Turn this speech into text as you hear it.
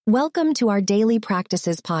Welcome to our Daily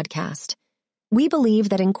Practices podcast. We believe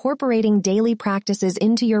that incorporating daily practices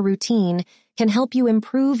into your routine can help you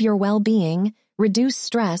improve your well-being, reduce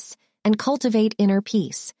stress, and cultivate inner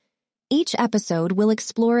peace. Each episode will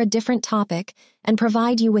explore a different topic and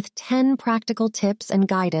provide you with 10 practical tips and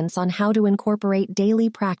guidance on how to incorporate daily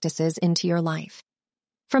practices into your life.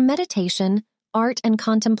 From meditation, art and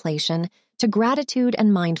contemplation, to gratitude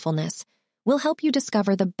and mindfulness, we'll help you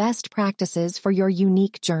discover the best practices for your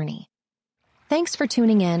unique journey. Thanks for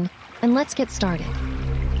tuning in, and let's get started.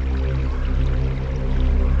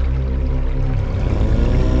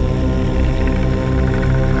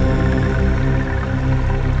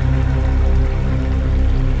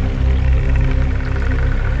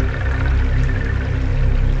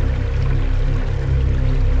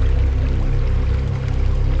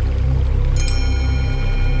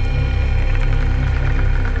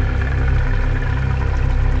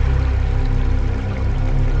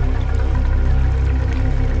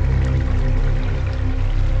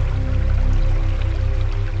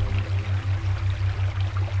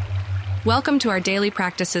 Welcome to our Daily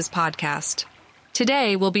Practices podcast.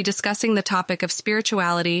 Today, we'll be discussing the topic of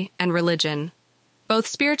spirituality and religion. Both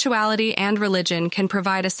spirituality and religion can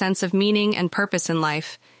provide a sense of meaning and purpose in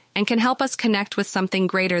life and can help us connect with something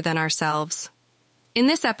greater than ourselves. In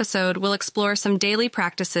this episode, we'll explore some daily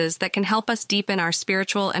practices that can help us deepen our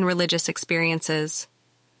spiritual and religious experiences.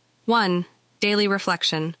 1. Daily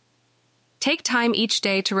reflection. Take time each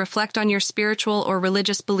day to reflect on your spiritual or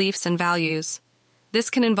religious beliefs and values. This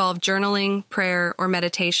can involve journaling, prayer, or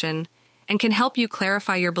meditation, and can help you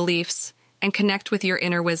clarify your beliefs and connect with your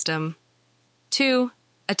inner wisdom. 2.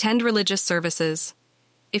 Attend religious services.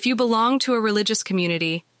 If you belong to a religious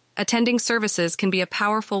community, attending services can be a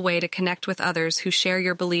powerful way to connect with others who share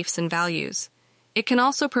your beliefs and values. It can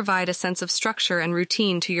also provide a sense of structure and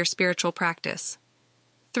routine to your spiritual practice.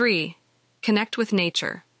 3. Connect with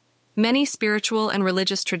nature. Many spiritual and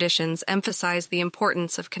religious traditions emphasize the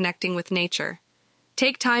importance of connecting with nature.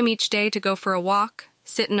 Take time each day to go for a walk,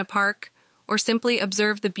 sit in a park, or simply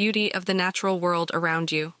observe the beauty of the natural world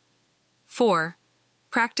around you. 4.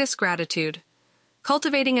 Practice gratitude.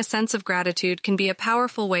 Cultivating a sense of gratitude can be a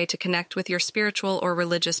powerful way to connect with your spiritual or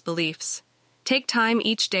religious beliefs. Take time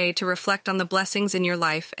each day to reflect on the blessings in your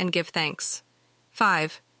life and give thanks.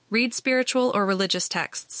 5. Read spiritual or religious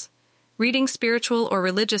texts. Reading spiritual or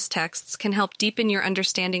religious texts can help deepen your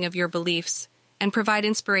understanding of your beliefs and provide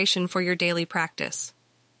inspiration for your daily practice.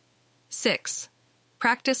 6.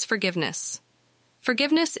 Practice forgiveness.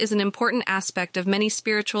 Forgiveness is an important aspect of many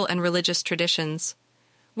spiritual and religious traditions.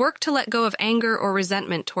 Work to let go of anger or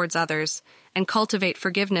resentment towards others and cultivate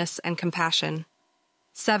forgiveness and compassion.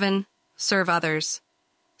 7. Serve others.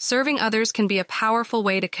 Serving others can be a powerful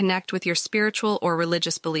way to connect with your spiritual or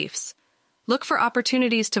religious beliefs. Look for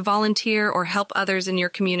opportunities to volunteer or help others in your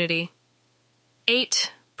community.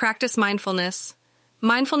 8. Practice mindfulness.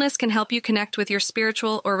 Mindfulness can help you connect with your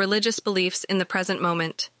spiritual or religious beliefs in the present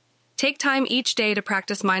moment. Take time each day to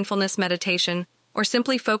practice mindfulness meditation or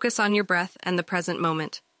simply focus on your breath and the present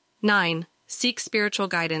moment. 9. Seek spiritual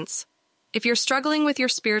guidance. If you're struggling with your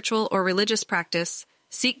spiritual or religious practice,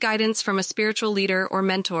 seek guidance from a spiritual leader or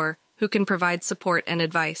mentor who can provide support and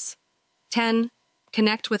advice. 10.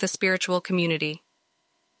 Connect with a spiritual community.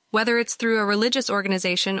 Whether it's through a religious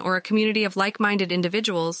organization or a community of like-minded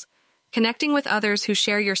individuals, connecting with others who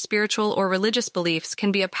share your spiritual or religious beliefs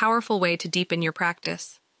can be a powerful way to deepen your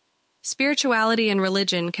practice. Spirituality and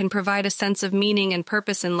religion can provide a sense of meaning and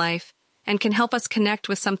purpose in life and can help us connect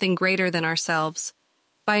with something greater than ourselves.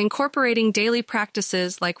 By incorporating daily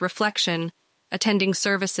practices like reflection, attending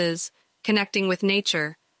services, connecting with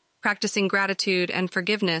nature, practicing gratitude and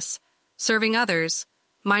forgiveness, serving others,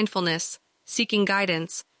 mindfulness, seeking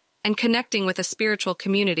guidance, and connecting with a spiritual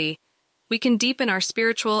community, we can deepen our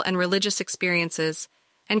spiritual and religious experiences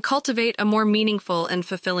and cultivate a more meaningful and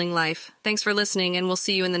fulfilling life. Thanks for listening, and we'll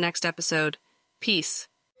see you in the next episode. Peace.